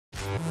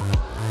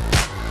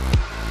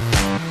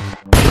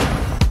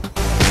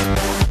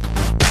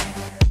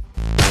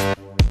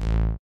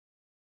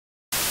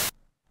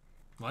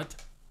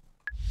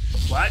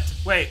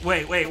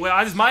Wait,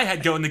 how does my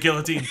head go in the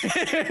guillotine?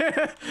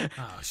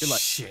 Oh,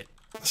 shit.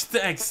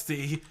 Thanks,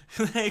 Steve.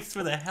 Thanks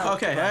for the help.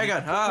 Okay, hang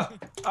on.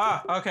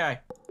 Okay.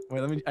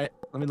 Wait, let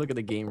me look at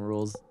the game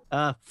rules.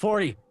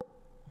 40.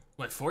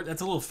 What, 40?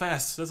 That's a little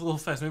fast.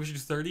 Maybe we should do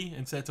 30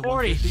 and set it to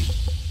 40.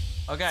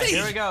 150. Okay,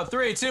 here we go.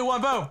 3, 2,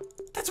 1, boom.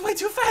 That's way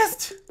too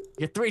fast. You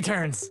get 3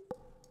 turns.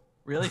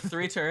 Really?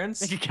 3 turns?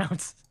 Make it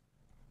count.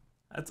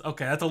 That's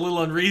okay. That's a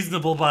little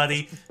unreasonable,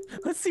 buddy.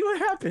 Let's see what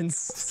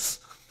happens.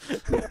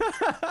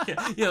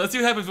 Yeah, let's see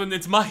what happens when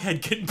it's my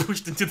head getting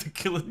pushed into the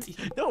guillotine.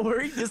 Don't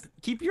worry, just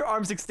keep your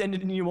arms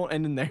extended and you won't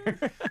end in there.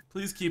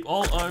 Please keep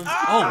all arms.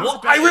 Oh,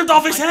 what? I ripped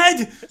off his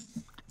head!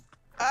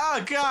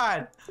 Oh,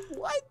 God.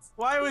 What?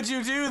 Why would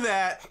you do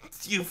that?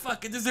 You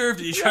fucking deserved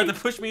it. You tried to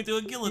push me into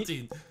a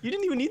guillotine. You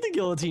didn't even need the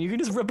guillotine. You can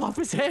just rip off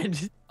his head.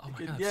 Oh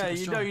my God. Yeah,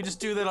 you know, you just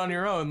do that on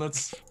your own. I'm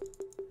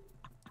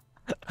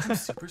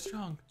super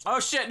strong. Oh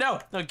shit! No,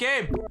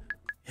 Gabe.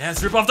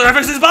 Yes, rip off the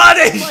reference's body.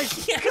 Oh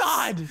my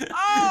God.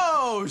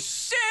 Oh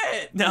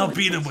shit! Now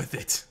beat him with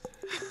it.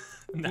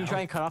 Can you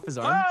try and cut off his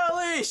arm?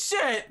 Holy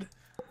shit!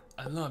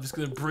 I don't know. I'm just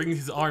gonna bring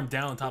his arm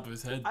down on top of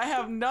his head. I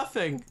have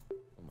nothing.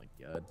 Oh my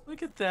God.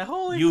 Look at that!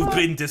 Holy. You've fuck.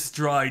 been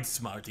destroyed,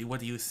 Smarty. What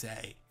do you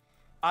say?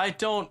 I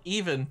don't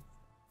even.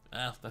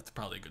 Well, that's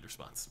probably a good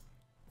response.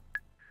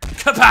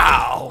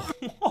 Kapow!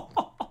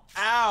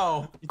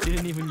 Ow! You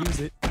didn't even use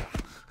it.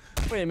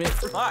 Wait a minute.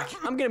 Fuck!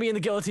 I'm gonna be in the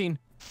guillotine.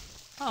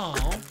 Oh,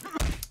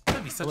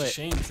 that'd be such a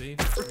shame, see?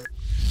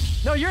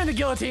 No, you're in the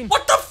guillotine.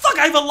 What the fuck?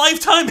 I have a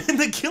lifetime in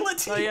the guillotine.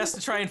 So he has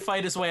to try and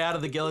fight his way out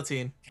of the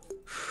guillotine.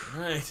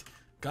 All right.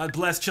 God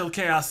bless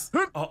ChilledChaos.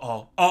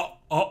 Uh-oh.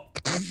 Uh-oh.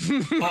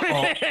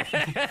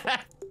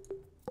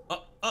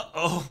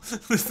 Uh-oh.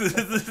 This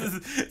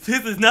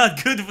is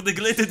not good for the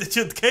glitter to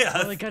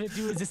ChilledChaos. All I gotta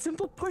do is a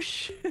simple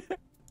push.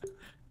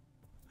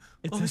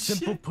 It's Oh, a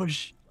simple shit.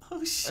 push.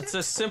 Oh shit. It's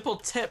a simple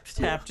tap.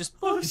 Just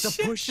Oh, It's a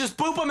shit. push. Just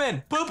boop him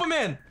in. Boop him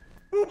in.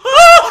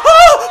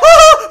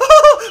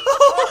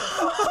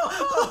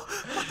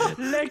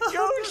 Let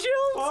go,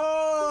 Chills.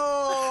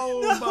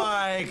 Oh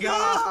my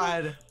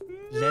God!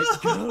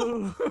 Let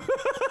go.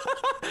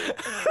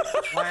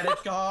 Let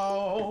it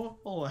go.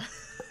 Oh,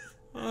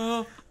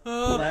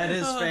 Let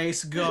his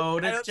face go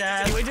to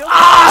Chad.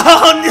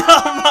 oh no,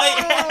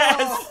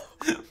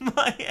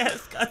 my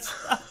ass got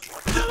stuck.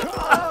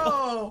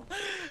 Oh,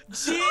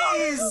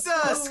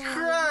 Jesus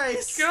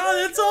Christ!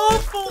 God, it's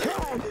awful.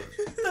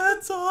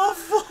 That's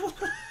awful.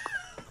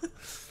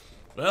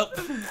 Well,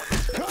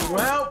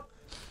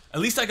 at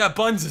least I got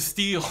buns of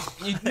steel.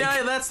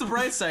 Yeah, that's the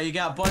bright side. You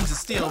got buns of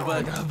steel,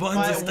 but got buns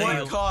by of steel.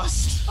 what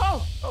cost?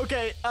 Oh,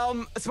 okay.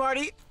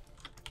 Smarty.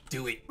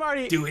 Do it.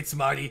 Smarty. Do it,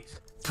 Smarty.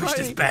 Push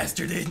this Smarty.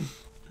 bastard in.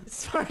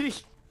 Smarty.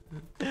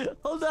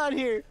 Hold on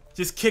here.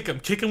 Just kick him.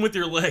 Kick him with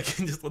your leg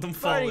and just let him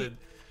fall Smarty. in.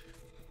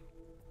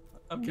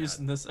 I'm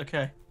using this.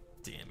 Okay.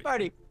 Damn it.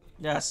 Smarty.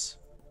 Yes.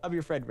 I'm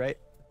your friend, right?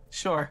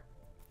 Sure.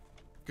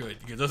 Good.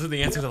 Those are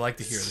the answers I like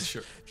to hear.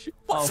 Sure.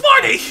 Oh.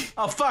 Smarty!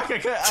 Oh fuck! I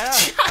could.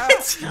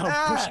 No,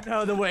 push him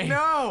out of the way.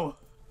 No.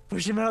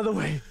 Push him out of the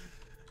way.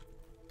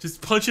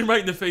 Just punch him right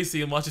in the face,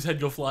 see him watch his head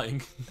go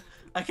flying.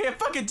 I can't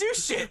fucking do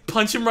shit.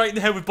 Punch him right in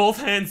the head with both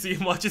hands, see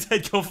him watch his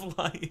head go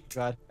flying.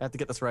 God, I have to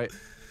get this right.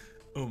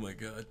 Oh my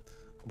God.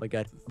 Oh my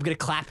God. I'm gonna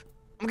clap.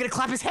 I'm gonna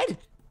clap his head.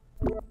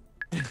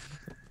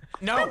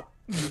 No.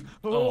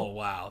 Oh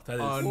wow. That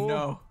is Oh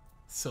no.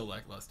 so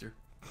lackluster.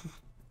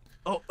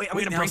 Oh wait, I'm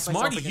Wait, gonna now brace myself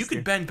Smarty, you against could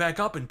here. bend back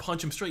up and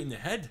punch him straight in the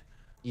head.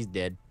 He's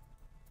dead.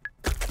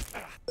 Yeah,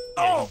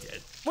 he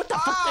did. What the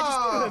fuck did I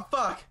just do? Oh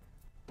fuck!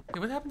 Hey,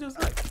 what happened to his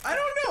leg? I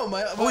don't know.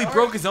 My Oh, he arm-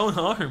 broke his own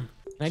arm.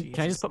 Can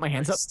I just put my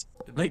hands up?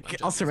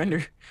 Like, I'll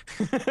surrender.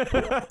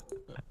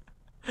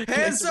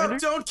 Hands up! surrender?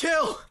 Don't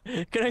kill.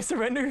 Can I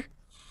surrender?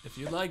 If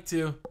you'd like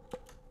to.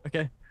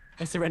 Okay,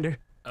 I surrender.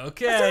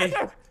 Okay.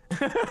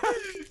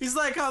 He's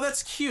like, oh,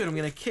 that's cute. I'm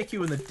gonna kick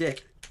you in the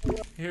dick.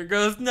 Here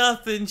goes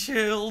nothing,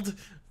 Chilled.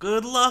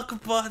 Good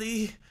luck,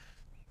 buddy.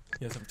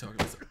 Yes, I'm talking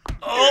about.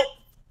 Oh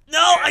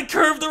no! I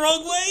curved the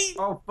wrong way.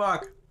 Oh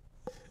fuck!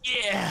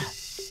 Yeah.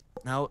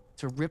 Now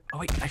to rip. Oh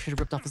wait, I should have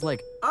ripped off his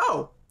leg.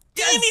 Oh!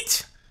 Damn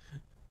it!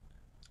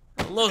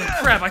 Load of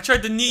crap! I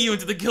tried to knee you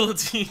into the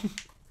guillotine.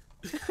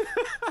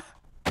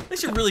 They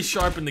should really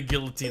sharpen the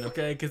guillotine,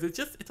 okay? Because it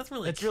doesn't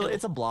really. It's really,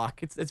 it's a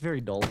block. It's very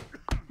dull.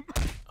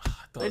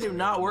 They do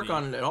not work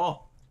on it at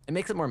all. It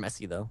makes it more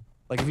messy though.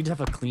 Like if you just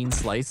have a clean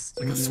slice,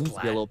 Like a it needs to be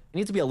splat. it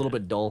needs to be a little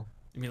bit dull.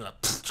 You mean like?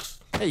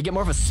 Yeah, you get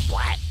more of a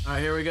splat. All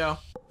right, here we go.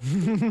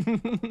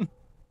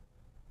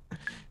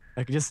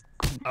 I could just.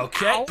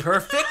 Okay,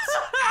 perfect,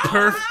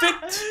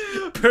 perfect,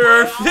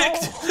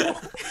 perfect.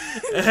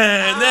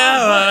 And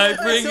now I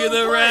bring you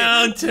so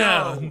around great.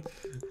 town.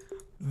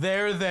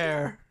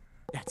 There.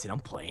 That's it. I'm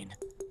playing.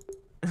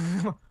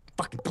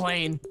 Fucking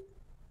playing.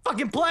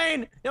 Fucking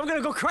playing. I'm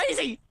gonna go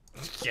crazy.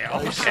 Yeah,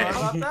 Are you sure okay.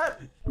 about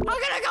that? I'm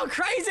gonna go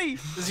crazy.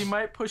 Because he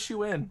might push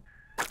you in.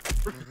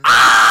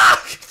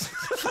 Ah!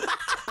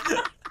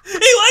 He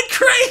went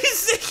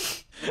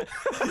crazy.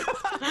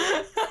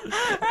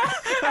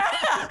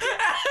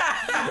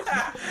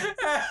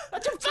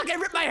 Don't you fucking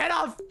rip my head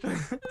off.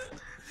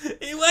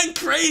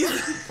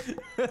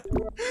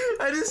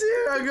 I just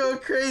hear I'm going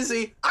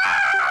crazy.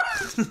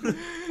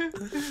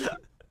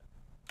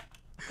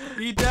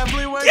 He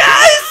definitely went.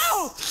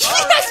 Yes!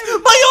 Yes!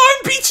 My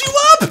arm beat you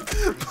up!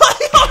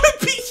 My arm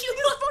beat you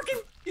up!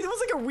 It was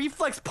like a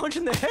reflex punch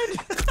in the head.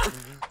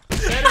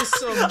 That is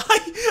some.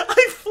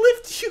 I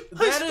flipped you.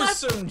 That is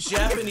some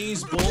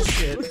Japanese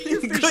bullshit.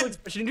 Your facial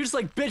expression. You're just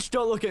like, bitch,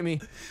 don't look at me.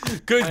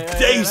 Good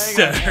day,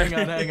 sir.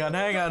 Hang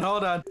on,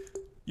 hold on.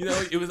 You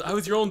know, I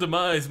was your own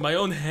demise. My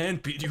own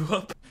hand beat you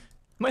up.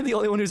 Am I the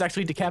only one who's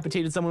actually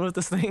decapitated someone with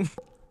this thing?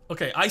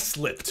 Okay, I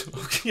slipped.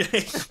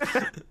 Okay.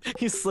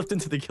 He slipped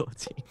into the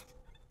guillotine.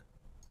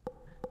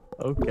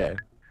 Okay.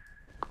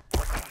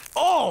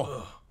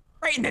 Oh!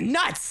 Right in the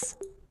nuts!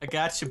 I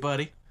got you,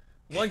 buddy.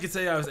 One could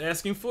say I was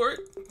asking for it.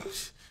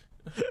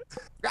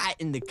 Right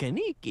in the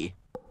kaniki.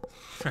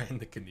 Right in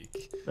the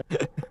kaniki.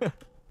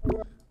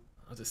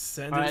 I'll just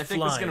send him Alright, I flying.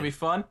 think this is gonna be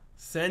fun.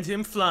 Send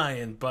him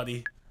flying,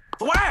 buddy.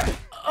 Wham!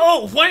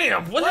 Oh,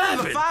 wham! What What do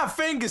happened? the 5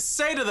 fingers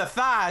say to the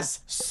thighs?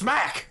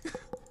 Smack!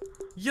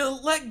 You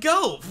let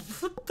go.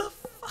 What the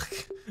fuck?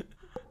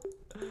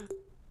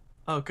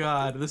 Oh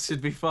god, this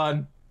should be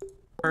fun.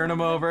 Turn him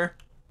over.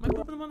 Am I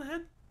popping him on the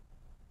head?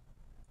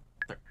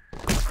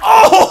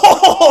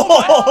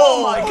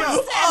 Oh! my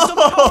god! That's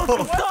What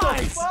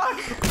the fuck?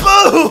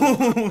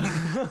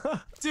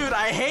 Boom! Dude,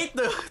 I hate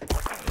the.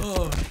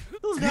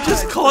 You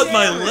just caught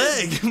my damn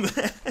leg,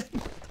 man.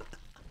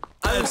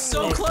 I was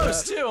so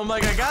close too. I'm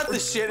like, I got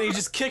this shit, and he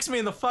just kicks me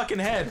in the fucking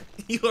head.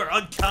 You are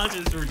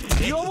unconscious for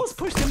days. You almost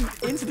pushed him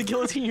into the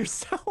guillotine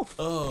yourself.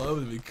 Oh, that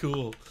would be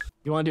cool.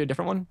 You want to do a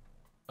different one?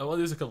 I want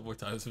to do this a couple more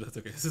times, but that's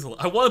okay. This is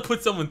I want to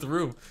put someone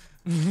through.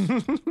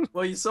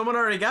 Well, someone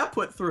already got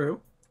put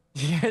through.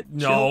 Yeah.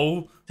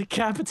 No.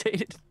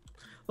 Decapitated.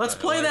 Let's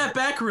play that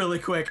back really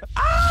quick.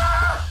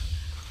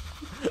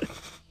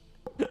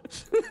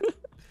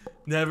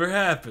 Never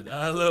happened.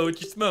 I don't know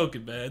what you're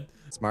smoking, man.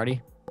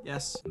 Smarty,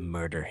 Yes.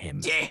 murder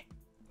him. Yeah.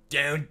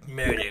 Don't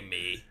murder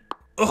me.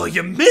 Oh,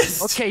 you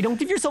missed. Okay, don't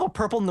give yourself a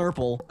purple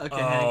nurple. Okay,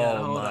 hang on.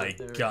 Oh Hold my on.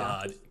 There we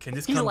god. Can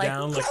this He's come like,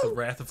 down like the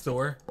wrath of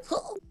Thor?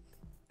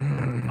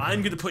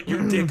 I'm gonna put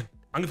your dick.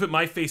 I'm gonna put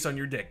my face on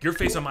your dick. Your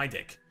face on my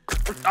dick.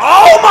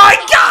 Oh my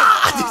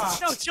god!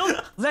 No, chill.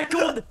 Let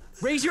go of the,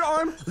 raise your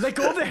arm, let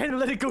go of the head, and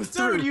let it go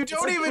through. Dude, you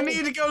don't even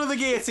need to go to the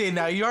guillotine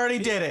now. You already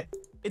did it.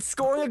 It's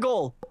scoring a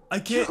goal. I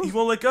can't. You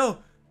won't let go.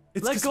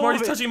 It's Let because go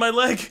Smarty's of it. touching my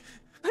leg.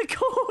 Let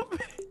go of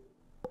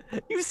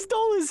it. You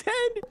stole his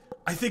head.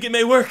 I think it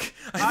may work.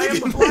 I am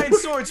think the it blind may.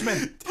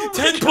 swordsman.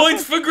 10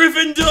 points for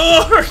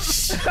Gryffindor.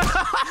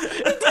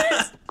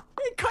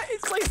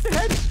 It sliced the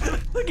head.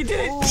 Look, it did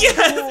it.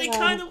 Yes, it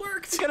kind of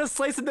worked. It's got a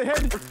slice in the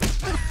head.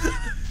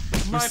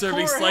 We're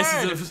serving poor slices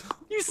head. of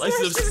You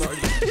slices of smashed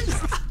his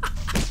Smarty. head.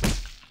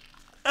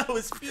 That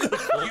was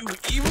beautiful. You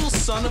evil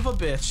son of a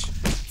bitch.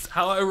 It's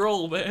how I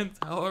roll, man. It's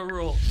how I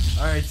roll.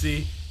 All right,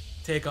 Z,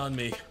 take on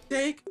me.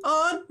 Take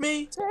on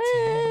me.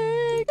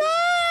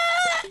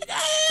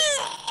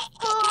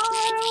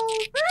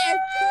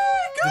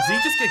 Did Z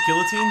just get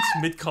guillotined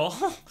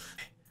mid-call?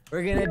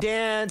 We're gonna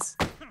dance.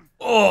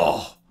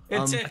 Oh.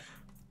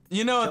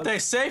 You know what they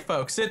say,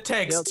 folks. It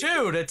takes Yep.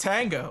 2 to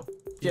tango.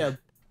 Yeah.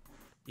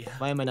 Yeah.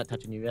 Why am I not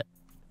touching you yet?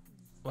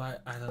 Why?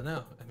 I don't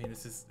know. I mean,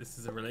 this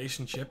is a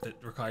relationship that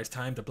requires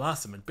time to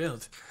blossom and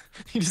build.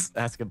 You just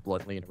ask it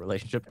bluntly in a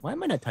relationship. Why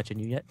am I not touching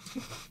you yet?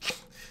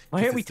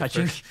 Why aren't we It's the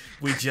touching? first-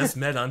 We just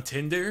met on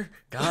Tinder.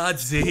 God,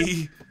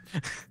 Z.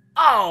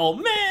 Oh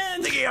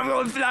man, I'm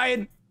going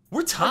flying.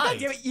 we're God tied.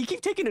 damn it, you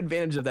keep taking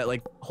advantage of that,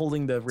 like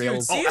holding the Dude,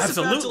 rails. see, it's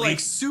about to absolutely. like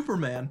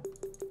Superman.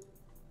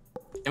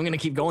 I'm gonna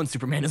keep going,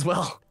 Superman, as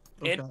well.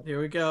 Oh, God,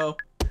 here we go.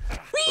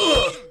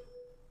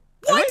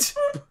 What?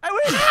 I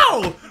win.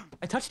 How?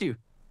 I touched you.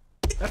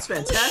 That's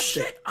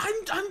fantastic. Shit,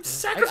 I'm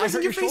sacrificing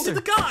hurt your your face to shoulder.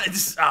 the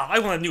gods. Oh, I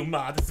want a new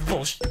mod. This is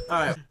bullshit. All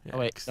right. Oh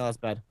wait, no, that's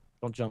bad.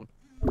 Don't jump.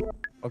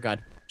 Oh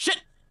god.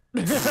 Shit!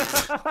 Do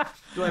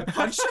I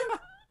punch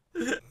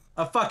him?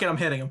 Oh, fuck it. I'm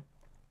hitting him.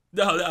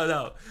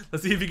 No.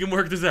 Let's see if he can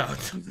work this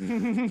out.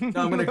 No,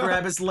 I'm gonna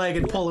grab his leg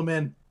and pull him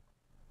in.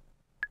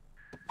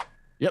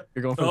 Yep,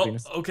 you're going for the Oh,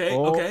 penis. okay,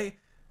 Oh. okay.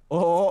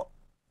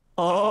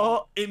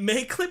 Oh, It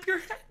may clip your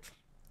head.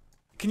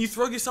 Can you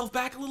throw yourself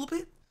back a little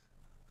bit?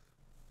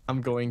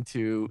 I'm going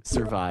to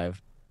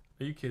survive.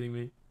 Are you kidding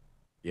me?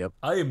 Yep.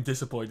 I am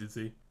disappointed,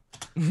 Z.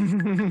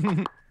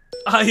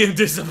 I am I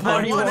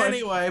disappointed. won won.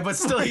 anyway, but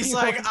still, he's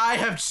like, I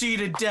have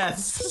cheated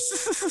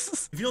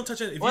deaths. If you don't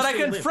touch it, if But you I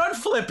stay can limp, front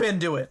flip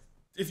into it.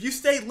 if you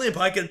stay limp,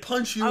 I can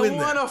punch you I in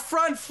want there. a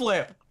front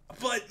flip.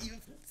 But you,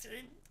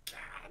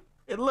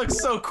 It looks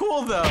so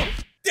cool though.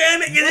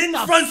 damn it, you didn't the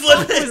front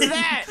fuck flip was it.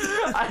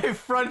 that? I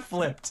front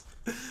flipped.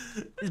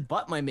 His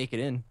butt might make it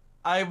in.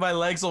 My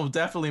legs will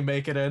definitely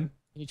make it in.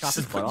 Can you chop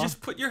his butt off? Just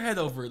put your head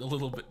over it a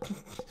little bit.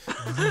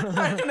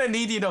 I'm gonna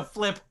need you to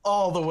flip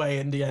all the way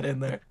and get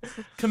in there.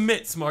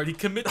 Commit, Smarty.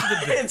 Commit to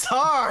the bit. It's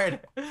hard.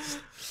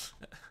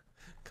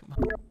 Come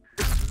on.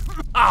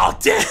 Oh,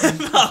 damn.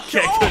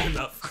 Okay, good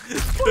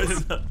enough. Good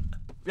enough.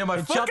 Yeah,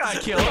 my foot chopped got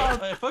his- killed.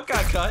 My foot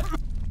got cut.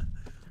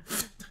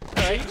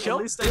 Alright, chill.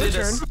 At least I Your did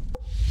turn. this.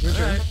 Your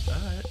turn. All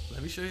right.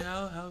 Let me show you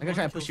how. I'm gonna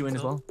try and push you in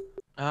as well.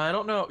 I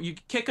don't know. You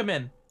kick him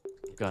in.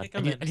 God, Kick I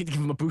him need, in. I need to give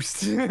him a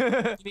boost. You How need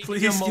to Please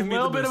give him give a me the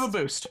little bit of a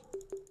boost. boost.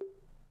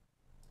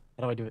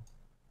 do I do it?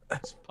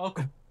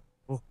 Poke him.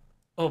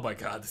 Oh my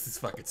god, this is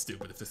fucking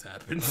stupid if this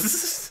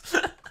happens.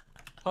 Poke him.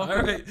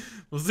 Alright,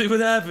 we'll see what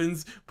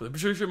happens. But I'm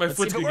sure my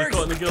foot's see if gonna it get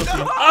caught in the works.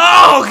 guillotine.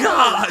 Oh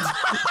god!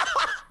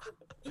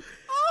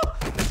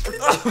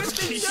 Oh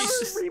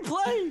Jesus!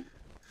 Replay.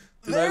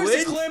 Did I There's win?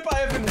 a clip I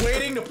have been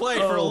waiting to play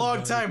for a Oh long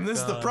my time. This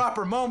is the God.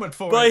 proper moment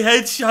for My it.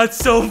 headshot's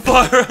so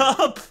far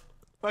up!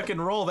 Fucking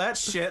roll that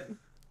shit.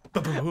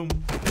 Boom.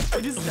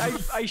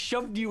 I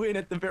shoved you in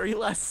at the very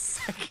last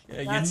second.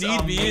 Yeah, That's you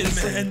need me in,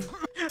 amazing. man.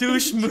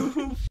 Douche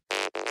move.